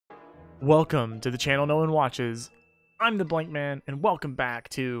Welcome to the channel no one watches. I'm TheBlankman, and welcome back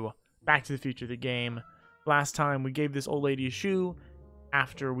to the Future, the game. Last time we gave this old lady a shoe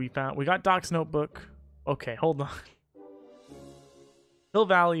after we got Doc's notebook. Okay, hold on. Hill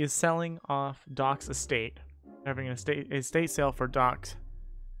Valley is selling off Doc's estate. Having an estate sale for Doc's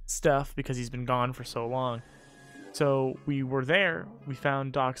stuff because he's been gone for so long. So we were there. We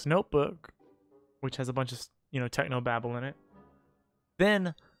found Doc's notebook, which has a bunch of, techno babble in it.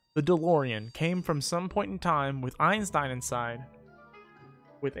 Then the DeLorean came from some point in time with Einstein inside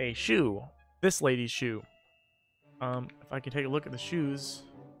with a shoe. This lady's shoe. If I can take a look at the shoes.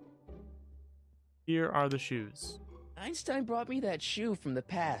 Here are the shoes. Einstein brought me that shoe from the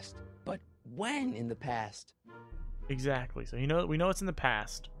past. But when in the past? Exactly. So we know it's in the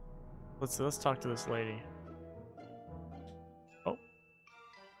past. Let's talk to this lady. Oh.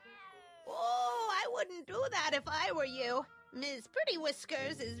 Oh, I wouldn't do that if I were you. Ms. Pretty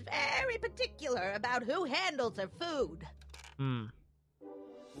Whiskers is very particular about who handles her food.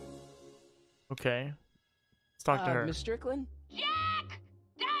 Okay. Let's talk to her. Miss Strickland? Jack!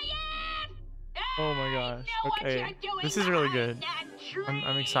 Diane! Oh my gosh. Okay. This is really good.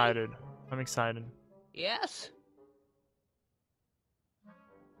 I'm excited. I'm excited. Yes?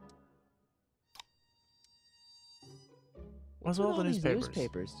 What's with all the these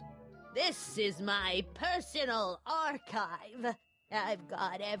newspapers? This is my personal archive. I've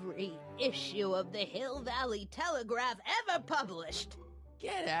got every issue of the Hill Valley Telegraph ever published.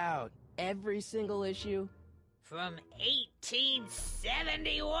 Get out. Every single issue? From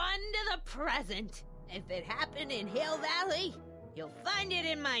 1871 to the present. If it happened in Hill Valley, you'll find it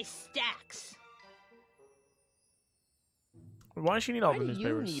in my stacks. Why does she need all Why the do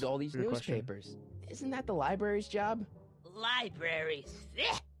newspapers? you need all these Good question. newspapers? Isn't that the library's job? Libraries.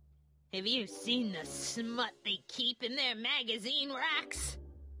 Blech. Have you seen the smut they keep in their magazine racks?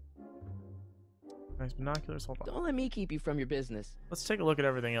 Nice binoculars. Hold on. Don't let me keep you from your business. Let's take a look at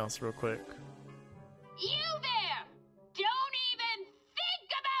everything else real quick. You there! Don't even think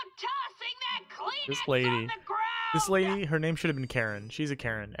about tossing that Kleenex This lady. on the ground! This lady, her name should have been Karen. She's a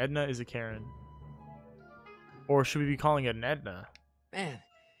Karen. Edna is a Karen. Or should we be calling it an Edna? Man,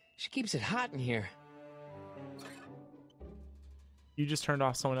 she keeps it hot in here. You just turned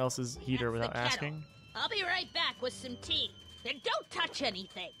off someone else's heater That's without the kettle. asking? I'll be right back with some tea. And don't touch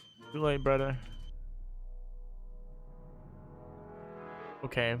anything. Too late, brother.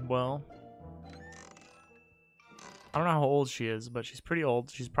 Okay, well. I don't know how old she is, but she's pretty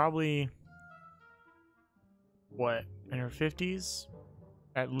old. She's probably, what, in her 50s?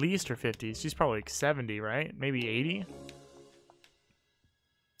 At least her 50s. She's probably like 70, right? Maybe 80?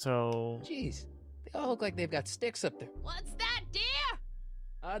 So... Jeez, they all look like they've got sticks up there. What's that,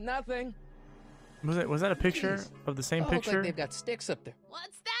 dear? Nothing. Was that a picture Jeez, of the same they all look picture? like they've got sticks up there.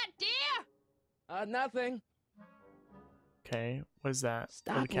 What's that, dear? Nothing. Okay, what is that? Oh,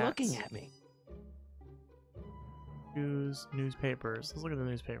 Stop the cats. looking at me. News, newspapers. Let's look at the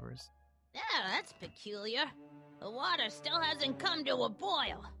newspapers. Yeah, that's peculiar. The water still hasn't come to a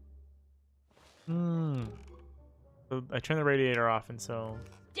boil. So I turned the radiator off, and so...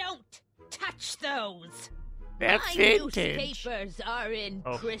 Don't touch those. That's My vintage. newspapers are in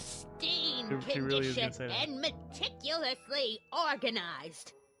Oh. pristine She really is gonna condition say that. and meticulously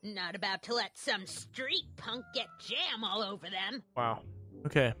organized. Not about to let some street punk get jam all over them. Wow.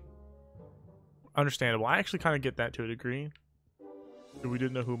 Okay. Understandable. I actually kind of get that to a degree. We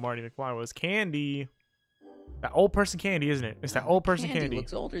didn't know who Marty McFly was. Candy. That old person Candy, isn't it? It's that old person Candy.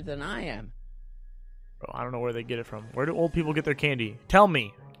 looks older than I am. Bro, I don't know where they get it from. Where do old people get their candy? Tell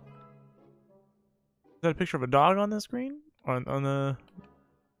me. Is that a picture of a dog on the screen? On the...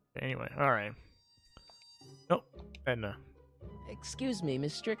 Anyway, alright. Nope. Edna. Excuse me,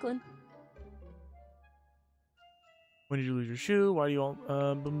 Miss Strickland? When did you lose your shoe? Why do you all...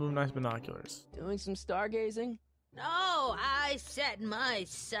 nice binoculars. Doing some stargazing? No, I set my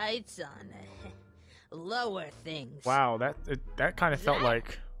sights on lower things. Wow, that kind of felt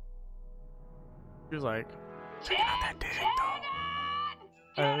like... She was like... Checking out that dick,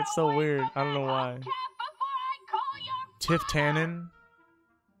 though. It's so weird. I don't know why. Tiff Tannen.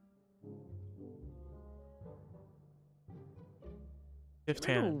 Tiff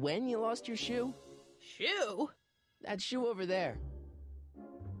Remember Tannen. when you lost your shoe? Shoe? That shoe over there.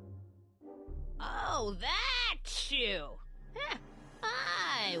 Oh, that shoe. Huh.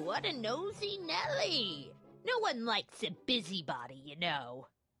 Hi, what a nosy Nelly. No one likes a busybody, you know.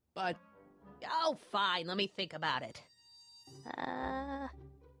 But Oh, fine, let me think about it.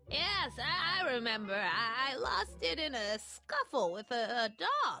 Yes, I remember. I lost it in a scuffle with a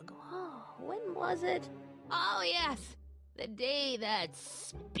dog. Oh, when was it? Oh, yes. The day that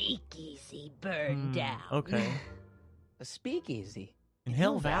speakeasy burned down. Okay. A speakeasy? In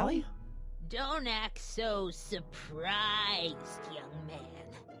Hill Valley? Don't act so surprised, young man.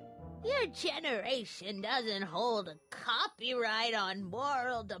 Your generation doesn't hold a copyright on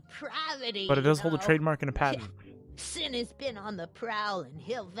moral depravity. But it does hold a you know? trademark and a patent. Sin has been on the prowl in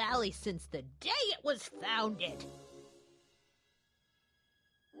Hill Valley since the day it was founded.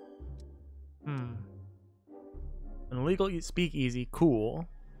 An illegal speakeasy, cool.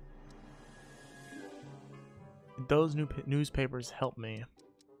 Those newspapers help me.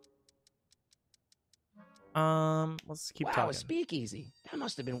 Let's keep Wow, talking. a speakeasy. That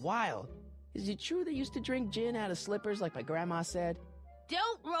must have been wild. Is it true they used to drink gin out of slippers like my grandma said?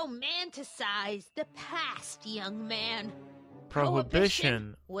 Don't romanticize the past, young man.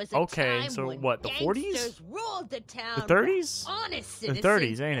 Prohibition. Was a Okay, time so when what, the 40s? gangsters ruled the town. The 30s? while honest The citizens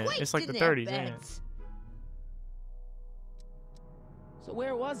 30s, ain't it? It's like waked the in their 30s, ain't it? beds. So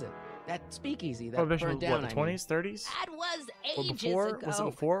where was it? That speakeasy that Prohibition burned was down, what, the I mean. 20s, 30s? That was Or ages before? ago. Was it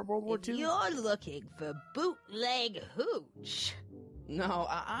before World War If II? you're looking for bootleg hooch. No,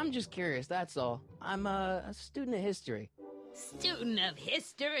 I'm just curious, that's all. I'm a student of history. Student of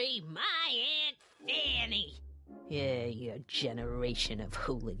history, my Aunt Fanny. Yeah, your generation of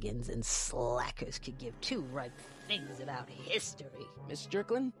hooligans and slackers could give two right things about history. Miss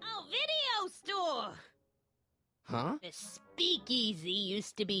Strickland? Oh, video store! Huh? The speakeasy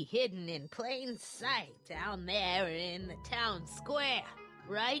used to be hidden in plain sight down there in the town square.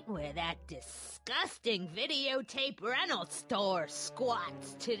 Right where that disgusting videotape rental store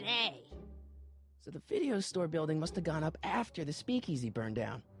squats today. So the video store building must have gone up after the speakeasy burned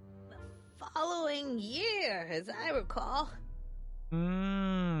down. The following year, as I recall.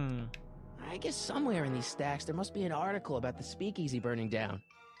 Mmm. I guess somewhere in these stacks there must be an article about the speakeasy burning down.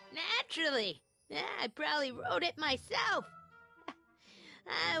 Naturally. Yeah, I probably wrote it myself.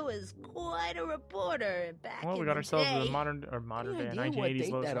 I was quite a reporter back Well, we in got the ourselves day. a modern Any day, idea what 1980s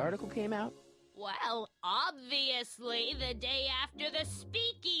date low that side. article came out? Well, obviously the day after the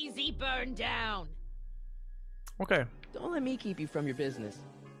speakeasy burned down. Okay. Don't let me keep you from your business.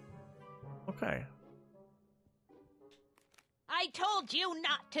 Okay. I told you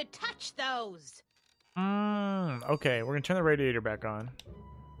not to touch those. Okay, we're gonna turn the radiator back on.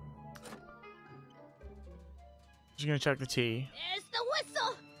 Just gonna check the tea. There's the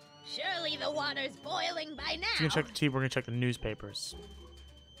whistle. Surely the water's boiling by now. Just gonna check the tea. We're gonna check the newspapers.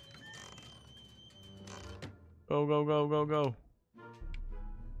 Go, go, go, go, go.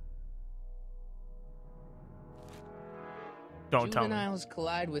 Don't tell me. Juveniles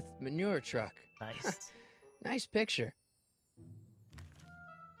collide with manure truck. Nice. Nice picture.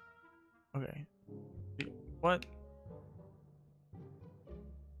 Okay. What?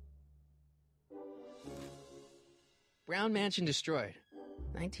 Brown Mansion destroyed.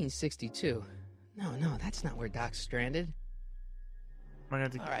 1962. No, that's not where Doc's stranded. Am I gonna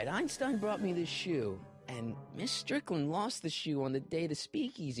have to... All right, Einstein brought me this shoe, and Miss Strickland lost the shoe on the day the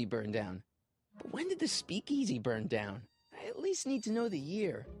speakeasy burned down. But when did the speakeasy burn down? I at least need to know the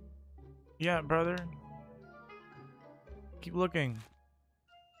year. Yeah, brother. Keep looking.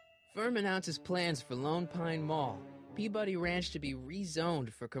 Firm announces plans for Lone Pine Mall, Peabody Ranch to be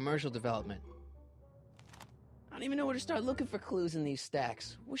rezoned for commercial development. I don't even know where to start looking for clues in these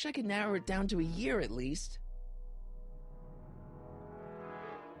stacks. Wish I could narrow it down to a year at least.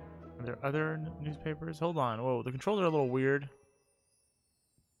 Are there other newspapers? Hold on. Whoa, the controls are a little weird.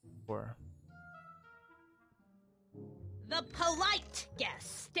 Or... The polite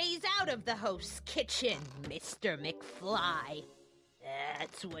guest stays out of the host's kitchen, Mr. McFly.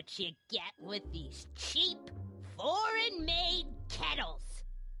 That's what you get with these cheap, foreign-made kettles.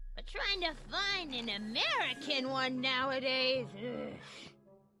 But trying to find an American one nowadays...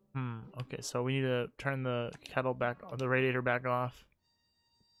 Okay, so we need to turn the kettle back, the radiator back off.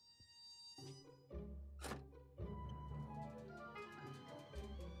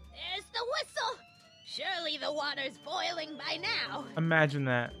 There's the whistle! Surely the water's boiling by now. Imagine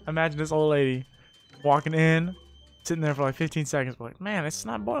that. Imagine this old lady walking in, sitting there for like 15 seconds, like, man, it's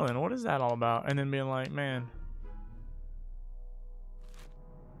not boiling. What is that all about? And then being like, man.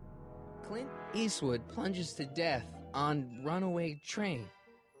 Clint Eastwood plunges to death on runaway train.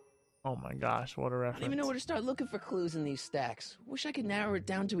 Oh my gosh, what a I reference. don't even know where to start looking for clues in these stacks. Wish I could narrow it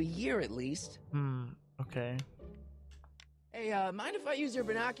down to a year at least. Okay. Hey, mind if I use your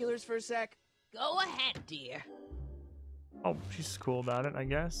binoculars for a sec? Go ahead, dear. Oh, she's cool about it, I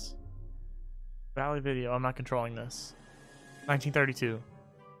guess. Valley Video. I'm not controlling this. 1932.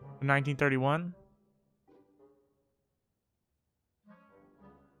 1931.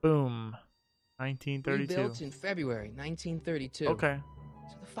 Boom. 1932. Rebuilt in February 1932. Okay.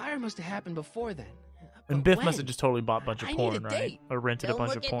 So the fire must have happened before then. And But Biff when? must have just totally bought a bunch of I need porn, a right? date. Or rented a Don't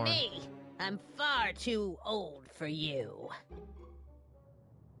bunch look of porn. at me. I'm far too old for you.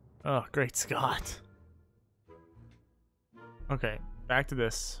 Oh, great Scott. Okay, back to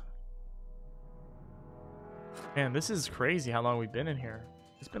this. Man, this is crazy how long we've been in here.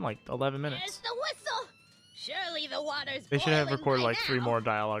 It's been like 11 There's minutes. the whistle. Surely the water's They should have boiling recorded by like 3 now. more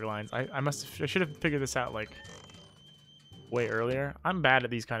dialogue lines. I should have figured this out like way earlier. I'm bad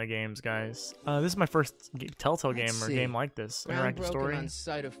at these kind of games, guys. This is my first Telltale game Let's or see. game like this. Ground Interactive broken story. on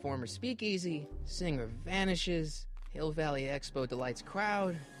site of former speakeasy. Singer vanishes. Hill Valley Expo delights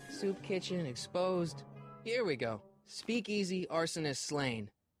crowd. Soup kitchen exposed. Here we go. Speakeasy arsonist slain.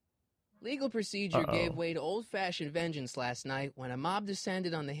 Legal procedure gave way to old-fashioned vengeance last night when a mob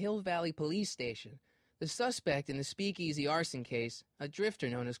descended on the Hill Valley police station. The suspect in the speakeasy arson case, a drifter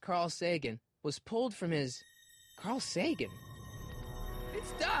known as Carl Sagan, was pulled from his... Carl Sagan?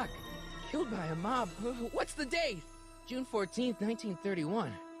 It's Doc! Killed by a mob. What's the date? June 14th,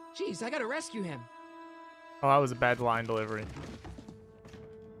 1931. Jeez, I gotta rescue him. Oh, that was a bad line delivery.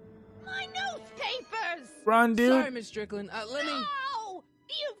 My newspapers! Run, dude. Sorry, Miss Strickland. Let me... No!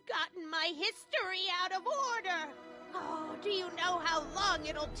 You've gotten my history out of order! Oh, do you know how long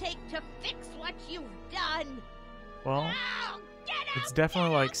it'll take to fix what you've done? Well, Oh, get out, it's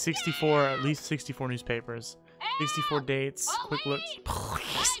definitely get like out, 64, at least 64 newspapers. 64 dates, Oh, quick looks. wait.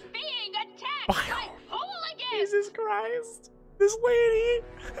 Please. I'm being attacked Bio. by hooligans! Jesus Christ. This lady.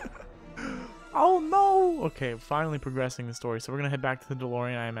 Oh no. Okay, finally progressing the story. So we're going to head back to the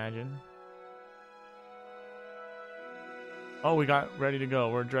DeLorean, I imagine. Oh, we got ready to go.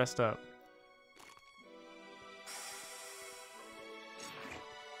 We're dressed up.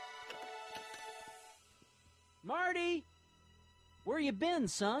 Marty! Where you been,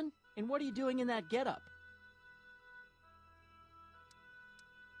 son? And what are you doing in that getup?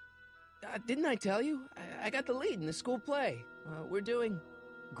 Didn't I tell you? I got the lead in the school play. We're doing...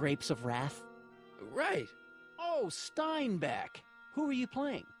 Grapes of Wrath? Right. Oh, Steinbeck! Who are you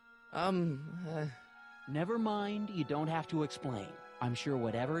playing? Never mind, you don't have to explain. I'm sure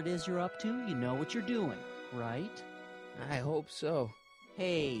whatever it is you're up to, you know what you're doing, right? I hope so.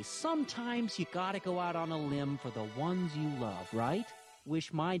 Hey, sometimes you gotta go out on a limb for the ones you love, right?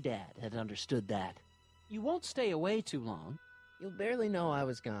 Wish my dad had understood that. You won't stay away too long. You'll barely know I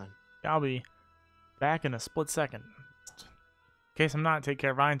was gone. I'll be back in a split second. In case I'm not, take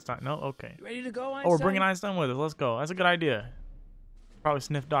care of Einstein. No? Okay. You ready to go, Einstein? Oh, we're bringing Einstein with us. Let's go. That's a good idea. Probably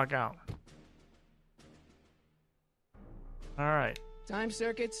sniff Doc out. Alright. Time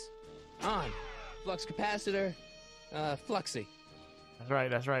circuits? On. Flux capacitor? Fluxy. That's right,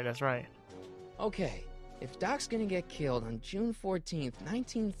 that's right, that's right. Okay. If Doc's gonna get killed on June 14th,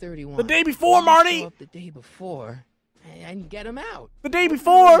 1931... The day before, Marty! Show up the day before and get him out. The day What are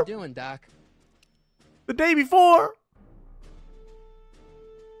before! you doing, Doc? The day before!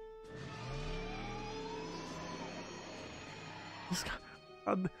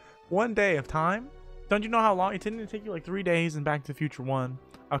 One day of time? Don't you know how long? It didn't take you like 3 days in Back to the Future 1,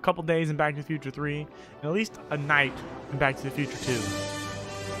 a couple days in Back to the Future 3, and at least a night in Back to the Future 2.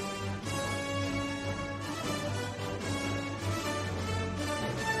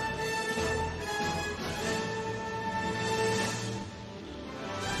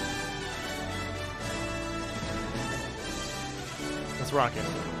 Let's rock it.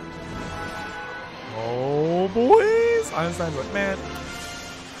 Oh, boys! Einstein's like, man,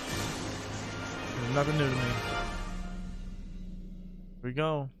 there's nothing new to me. Here we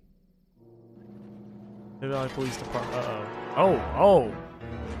go. Hill Valley Police Department. Uh-oh. Oh!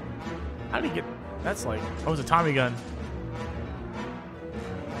 How did he get... That's like... Oh, it's a Tommy gun.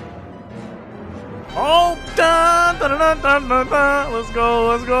 Oh! Dun, dun, dun, dun, dun, dun. Let's go,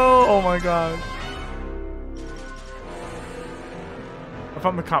 let's go! Oh my gosh. If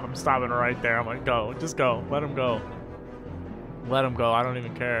I'm the cop, I'm stopping right there. I'm like, go. Just go. Let him go. Let him go. I don't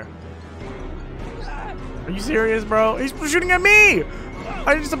even care. Are you serious, bro? He's shooting at me!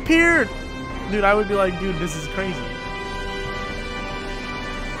 I just appeared! Dude, I would be like, dude, this is crazy.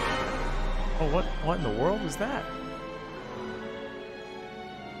 Oh, what in the world is that?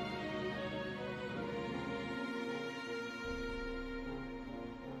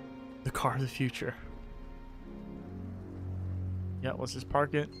 The car of the future. Yeah, let's just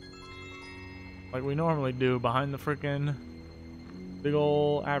park it like we normally do behind the frickin' big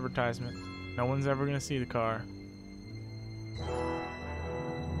ol' advertisement. No one's ever gonna see the car.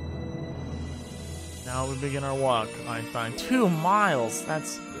 Now we begin our walk, Einstein. 2 miles!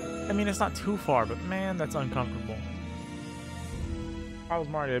 That's... I mean, it's not too far, but man, that's uncomfortable. I was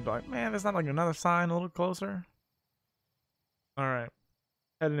Marty, I'd be like, man, there's not like another sign a little closer. All right.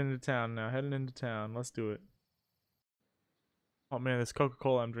 Heading into town now. Heading into town. Let's do it. Oh man, this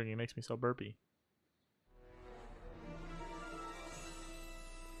Coca-Cola I'm drinking makes me so burpy.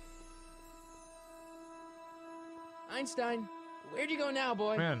 Einstein, where'd you go now,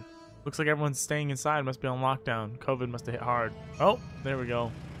 boy? Man, looks like everyone's staying inside. Must be on lockdown. COVID must have hit hard. Oh, there we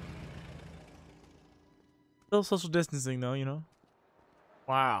go. Still social distancing though, you know.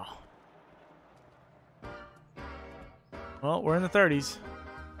 Wow. Well, we're in the 30s.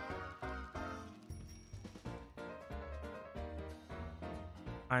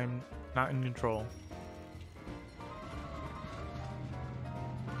 I'm not in control.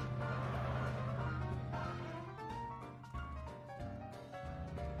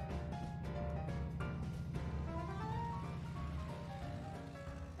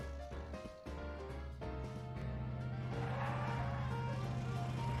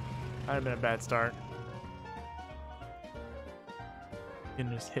 Might have been a bad start.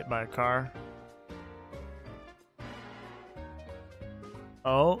 Getting just hit by a car.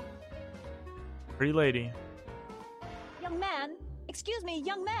 Oh. Pretty lady. Young man! Excuse me,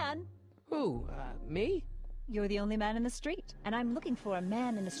 young man! Who, me? You're the only man in the street, and I'm looking for a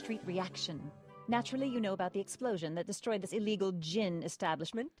man-in-the-street reaction. Naturally, you know about the explosion that destroyed this illegal gin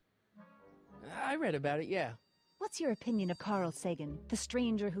establishment. I read about it, yeah. What's your opinion of Carl Sagan, the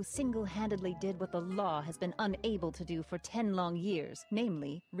stranger who single-handedly did what the law has been unable to do for 10 long years,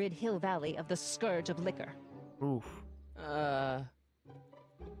 namely, rid Hill Valley of the scourge of liquor? Oof. You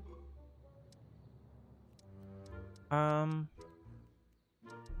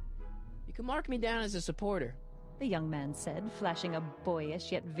can mark me down as a supporter. The young man said, flashing a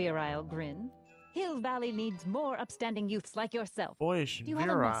boyish yet virile grin. Hill Valley needs more upstanding youths like yourself. Boyish, Do you have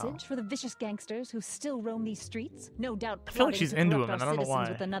a message for the vicious gangsters who still roam these streets? No doubt I feel like plotting she's to into corrupt him, and our I don't know citizens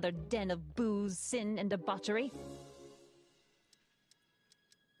why. with another den of booze, sin, and debauchery.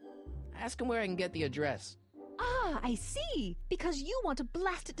 Ask him where I can get the address. Ah, I see. Because you want to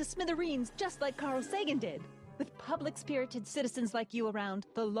blast it to smithereens just like Carl Sagan did. With public-spirited citizens like you around,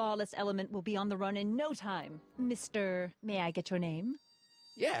 the lawless element will be on the run in no time. Mr. May I get your name?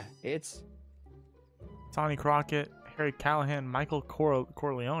 Yeah, it's... Sonny Crockett, Harry Callahan, Michael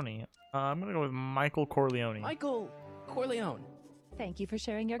Corleone. I'm gonna go with Michael Corleone. Michael Corleone. Thank you for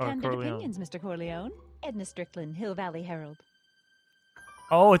sharing your Oh, candid Corleone. opinions, Mr. Corleone. Edna Strickland, Hill Valley Herald.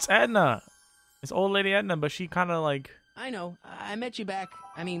 Oh, it's Edna. It's old lady Edna, but she kind of like... I know. I met you back.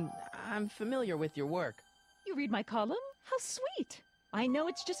 I mean, I'm familiar with your work. You read my column? How sweet. I know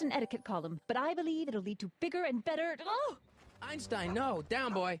it's just an etiquette column, but I believe it'll lead to bigger and better... Oh! Einstein, no.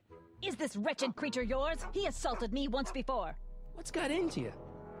 Down, boy. Is this wretched creature yours? He assaulted me once before. What's got into you?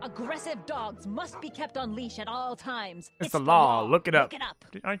 Aggressive dogs must be kept on leash at all times. It's the law. Look it up. Look it up.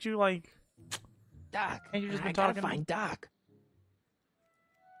 Aren't you like... Doc. Ain't you just been I gotta talking? find Doc.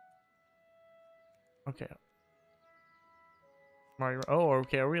 Okay. Oh,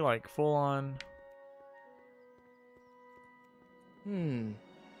 okay. Are we like full on...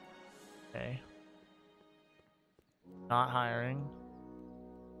 Okay. Not hiring.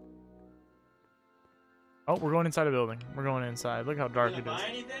 Oh, we're going inside a building. We're going inside. Look how dark it is. Buy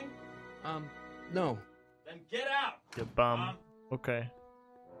anything? No. Then get out. You bum. Okay.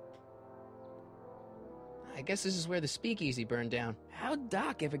 I guess this is where the speakeasy burned down. How'd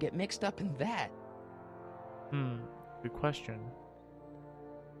Doc ever get mixed up in that? Good question.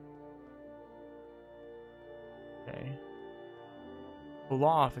 Okay. The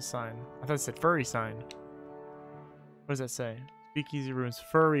law office sign. I thought it said furry sign. What does that say? Speakeasy rooms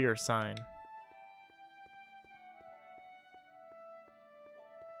furrier sign.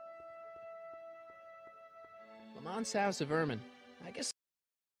 Lamont's House of Ermine. I guess...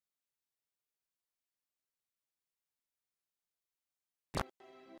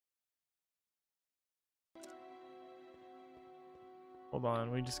 Hold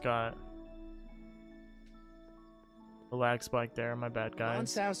on, we just got a lag spike there. My bad,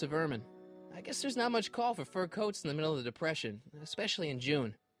 Lamont's guys. House of Ermine. I guess there's not much call for fur coats in the middle of the Depression, especially in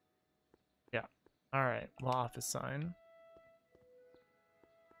June. Yeah. All right. Law office sign.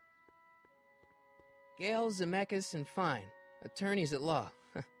 Gale, Zemeckis, and Fine. Attorneys at law.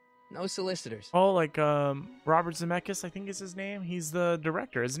 No solicitors. Oh, like Robert Zemeckis, I think is his name. He's the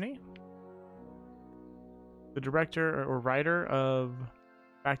director, isn't he? The director or writer of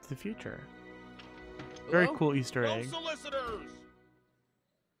Back to the Future. Very Hello? cool Easter No egg. solicitors.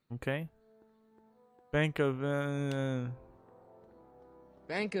 Okay. Bank of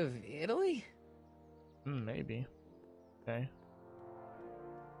Bank of Italy? maybe. Okay.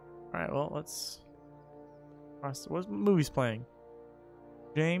 All right. Well, let's. What movies playing?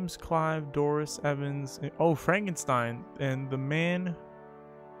 James, Clive, Doris, Evans. Oh, Frankenstein and the man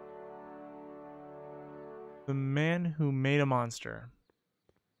who made a monster.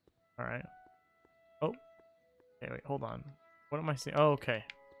 All right. Oh. Okay, wait, hold on. What am I seeing? Oh, okay.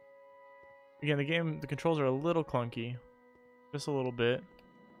 Again, the controls are a little clunky. Just a little bit.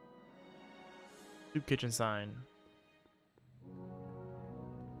 Soup kitchen sign.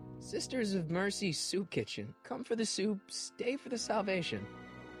 Sisters of Mercy Soup Kitchen. Come for the soup, stay for the salvation.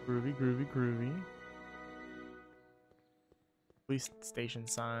 Groovy, groovy, groovy. Police station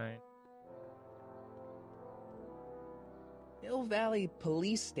sign. Hill Valley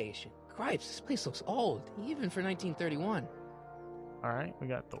Police Station. Cripes, this place looks old, even for 1931. Alright, we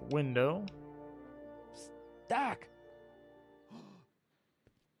got the window. Doc,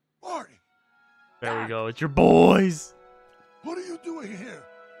 Marty, There we go. It's your boys. what are you doing here?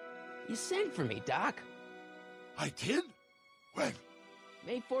 you sent for me, Doc. I did? When?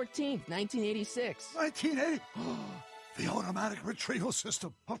 May 14th, 1986. 1980? The automatic retrieval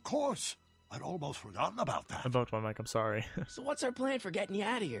system. Of course. I'd almost forgotten about that. I bumped my mic. I'm sorry. So what's our plan for getting you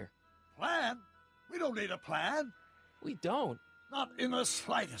out of here? Plan? We don't need a plan. We don't. Not in the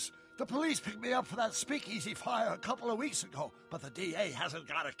slightest. The police picked me up for that speakeasy fire a couple of weeks ago, but the DA hasn't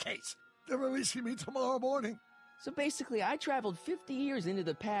got a case. They're releasing me tomorrow morning. So basically, I traveled 50 years into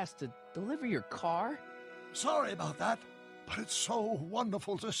the past to deliver your car? Sorry about that, but it's so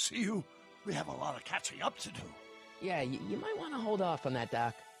wonderful to see you. We have a lot of catching up to do. Yeah, you might want to hold off on that,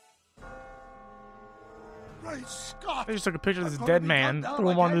 Doc. Great Scott! I just took a picture of I'm this gonna dead be man. gunned down Threw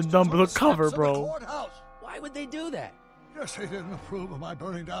by him on the gangsters dumb on the steps cover, of the bro. courthouse. Why would they do that? Guess they didn't approve of my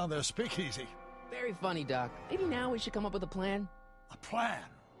burning down their speakeasy. Very funny, Doc. Maybe now we should come up with a plan. A plan,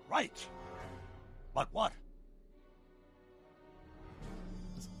 right. But what?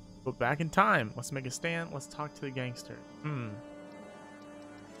 Go back in time. Let's make a stand. Let's talk to the gangster.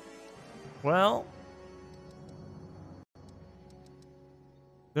 Well,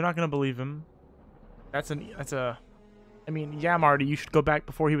 they're not gonna believe him. I mean, yeah, Marty, you should go back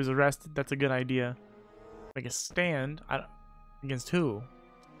before he was arrested. That's a good idea. Make a stand. Against who?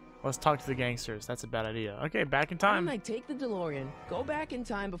 Let's talk to the gangsters. That's a bad idea. Okay, back in Why time. don't I take the DeLorean, go back in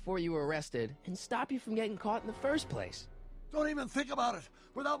time before you were arrested, and stop you from getting caught in the first place? Don't even think about it.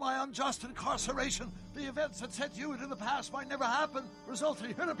 Without my unjust incarceration, the events that sent you into the past might never happen,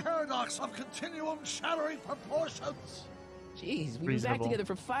 resulting in a paradox of continuum shattering proportions. Jeez, we've been back Reasonable. together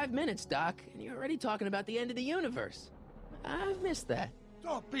for 5 minutes, Doc, and you're already talking about the end of the universe. I've missed that.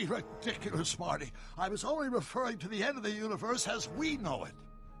 Don't be ridiculous, Marty. I was only referring to the end of the universe as we know it.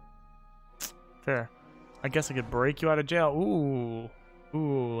 Fair. I guess I could break you out of jail.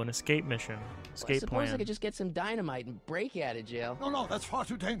 Ooh, an escape mission. Well, I Escape suppose plan. I could just get some dynamite and break you out of jail. No, that's far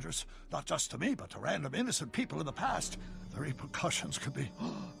too dangerous. Not just to me, but to random innocent people in the past. The repercussions could be...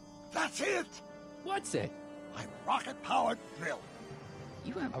 That's it! What's it? My rocket-powered drill.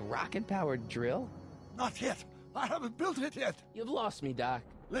 You have a rocket-powered drill? Not yet. I haven't built it yet. You've lost me, Doc.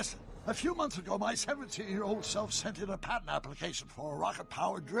 Listen, a few months ago, my 17-year-old self sent in a patent application for a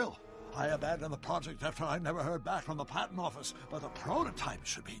rocket-powered drill. I abandoned the project after I never heard back from the patent office, but the prototype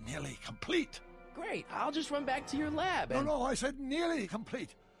should be nearly complete. Great, I'll just run back to your lab and... No, I said nearly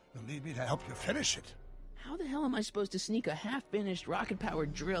complete. You'll need me to help you finish it. How the hell am I supposed to sneak a half-finished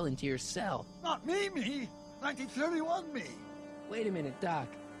rocket-powered drill into your cell? Not me. 1931 me. Wait a minute, Doc.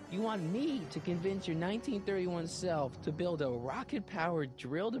 You want me to convince your 1931 self to build a rocket-powered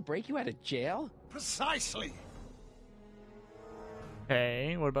drill to break you out of jail? Precisely.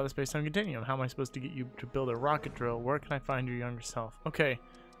 Hey, what about the space-time continuum? How am I supposed to get you to build a rocket drill? Where can I find your younger self? Okay,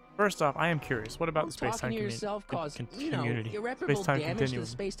 first off, I am curious. What about the space-time talking to yourself cause, community? irreparable Space-time damage continuum. to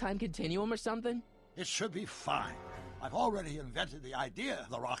the space-time continuum or something? It should be fine. I've already invented the idea of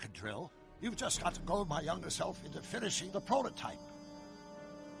the rocket drill. You've just got to goad my younger self into finishing the prototype.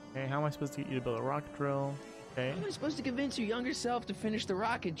 Okay, how am I supposed to get you to build a rocket drill? Okay. How am I supposed to convince your younger self to finish the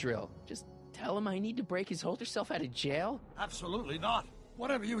rocket drill? Just tell him I need to break his older self out of jail? Absolutely not.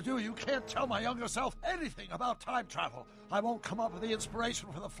 Whatever you do, you can't tell my younger self anything about time travel. I won't come up with the inspiration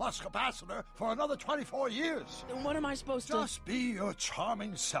for the flux capacitor for another 24 years. Then what am I supposed to... Just be your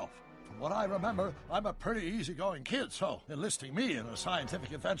charming self. From what I remember, I'm a pretty easygoing kid, so enlisting me in a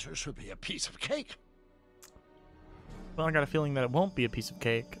scientific adventure should be a piece of cake. Well, I got a feeling that it won't be a piece of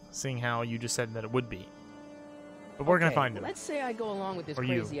cake, seeing how you just said that it would be. But where can I find him? Let's say I go along with this Or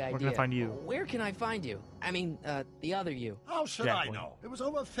you. crazy idea. Where can I find you? Where can I find you? I mean, the other you. How should Exactly. I know? It was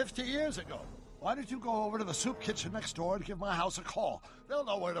over 50 years ago. Why don't you go over to the soup kitchen next door and give my house a call? They'll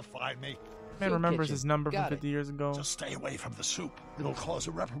know where to find me. Man Soup remembers kitchen. his number from Got it. 50 years ago. Just stay away from the soup. It'll cause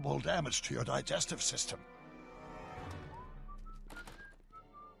irreparable damage to your digestive system.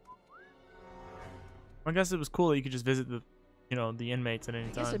 I guess it was cool that you could just visit the, the inmates at any I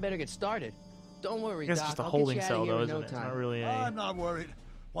guess I time. better get started. Don't worry, I guess Doc. it's just a I'll holding get you out cell, of here though, in isn't no it? It's time. not really a. I'm not worried.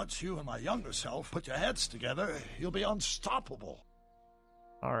 Once you and my younger self put your heads together, you'll be unstoppable.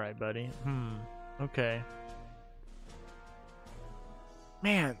 All right, buddy. Okay.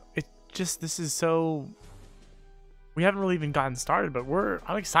 Man, this is so. We haven't really even gotten started, but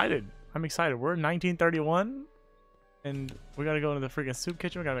I'm excited. I'm excited. We're in 1931, and we gotta go into the freaking soup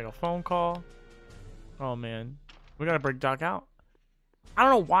kitchen. We gotta make a phone call. Oh man, we gotta break Doc out. I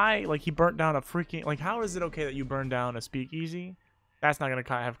don't know why, like, he burnt down a freaking, like, how is it okay that you burn down a speakeasy? That's not gonna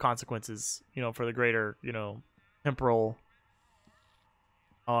have consequences, for the greater, temporal.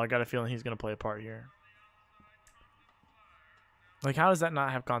 Oh, I got a feeling he's gonna play a part here. Like, how does that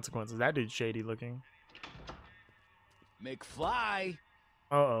not have consequences? That dude's shady looking. McFly!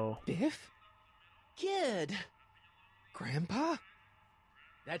 Uh-oh. Biff? Kid! Grandpa?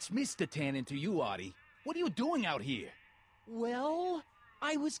 That's Mr. Tannen to you, Artie. What are you doing out here? Well,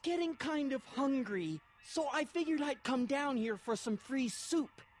 I was getting kind of hungry, so I figured I'd come down here for some free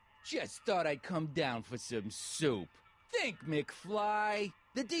soup. Just thought I'd come down for some soup. Think, McFly.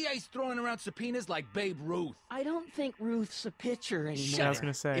 The DA's throwing around subpoenas like Babe Ruth. I don't think Ruth's a pitcher anymore. Shut Yeah, I was her.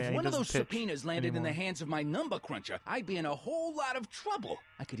 gonna say, If he one of doesn't those pitch subpoenas landed in anymore. the hands of my number cruncher, I'd be in a whole lot of trouble.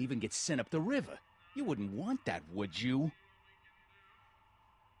 I could even get sent up the river. You wouldn't want that, would you?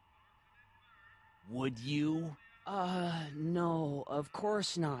 Would you? No, of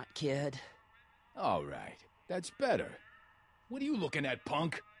course not, kid. All right, that's better. What are you looking at,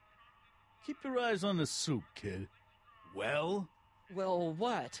 punk? Keep your eyes on the soup, kid. Well, Well,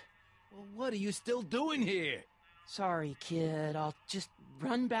 what? what are you still doing here? Sorry, kid. I'll just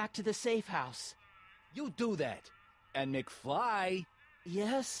run back to the safe house. You do that. And McFly,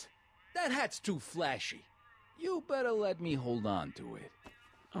 Yes? that hat's too flashy. You better let me hold on to it.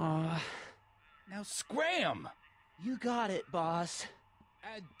 Now scram! You got it, boss.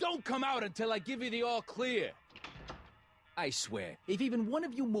 And don't come out until I give you the all clear. I swear, if even one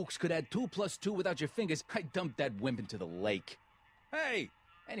of you mooks could add 2 + 2 without your fingers, I'd dump that wimp into the lake. Hey!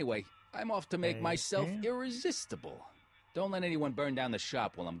 Anyway, I'm off to make myself Okay. irresistible. Don't let anyone burn down the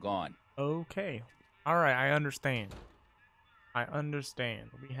shop while I'm gone. Okay. All right, I understand.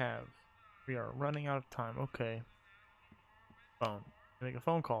 We are running out of time. Okay. Phone. Make a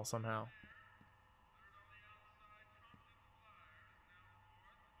phone call somehow.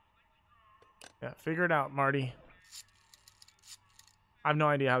 Yeah, figure it out, Marty. I have no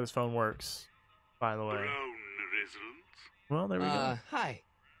idea how this phone works, by the way. Brown residence. Well, there we go. Hi.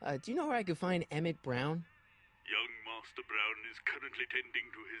 Do you know where I could find Emmett Brown? Young Master Brown is currently tending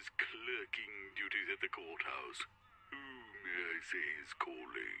to his clerking duties at the courthouse. Who may I say is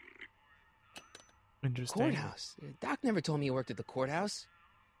calling? Interesting. Courthouse. Doc never told me he worked at the courthouse.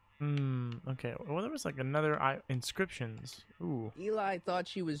 Okay. Well, there was like another inscriptions. Ooh. Eli thought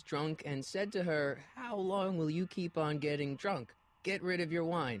she was drunk and said to her, "How long will you keep on getting drunk? Get rid of your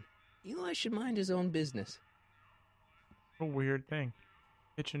wine." Eli should mind his own business. A weird thing.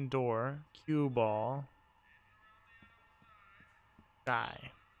 Kitchen door. Cue ball.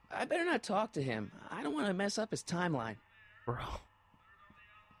 Guy. I better not talk to him. I don't want to mess up his timeline. Bro.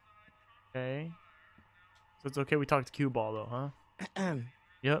 Okay. So it's okay we talk to cue ball though, huh?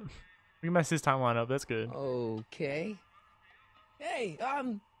 Yep. We can mess his timeline up. That's good. Okay. Hey,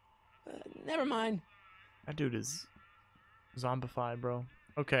 never mind. That dude is zombified, bro.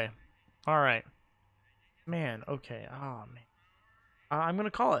 Okay. All right. Man, okay. Oh, man. I'm going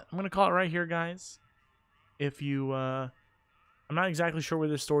to call it. I'm going to call it right here, guys. If you, I'm not exactly sure where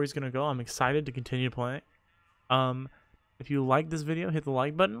this story's going to go. I'm excited to continue playing. If you like this video, hit the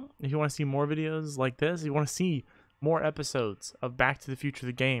like button. If you want to see more videos like this, if you want to see more episodes of Back to the Future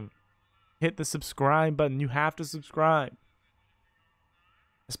the game, hit the subscribe button. You have to subscribe.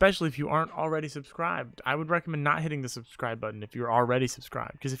 Especially if you aren't already subscribed. I would recommend not hitting the subscribe button if you're already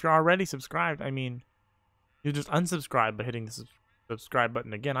subscribed. Because if you're already subscribed, I mean, you just unsubscribe by hitting the subscribe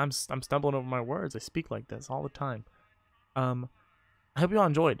button. Again, I'm stumbling over my words. I speak like this all the time. I hope you all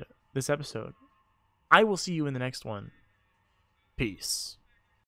enjoyed this episode. I will see you in the next one. Peace.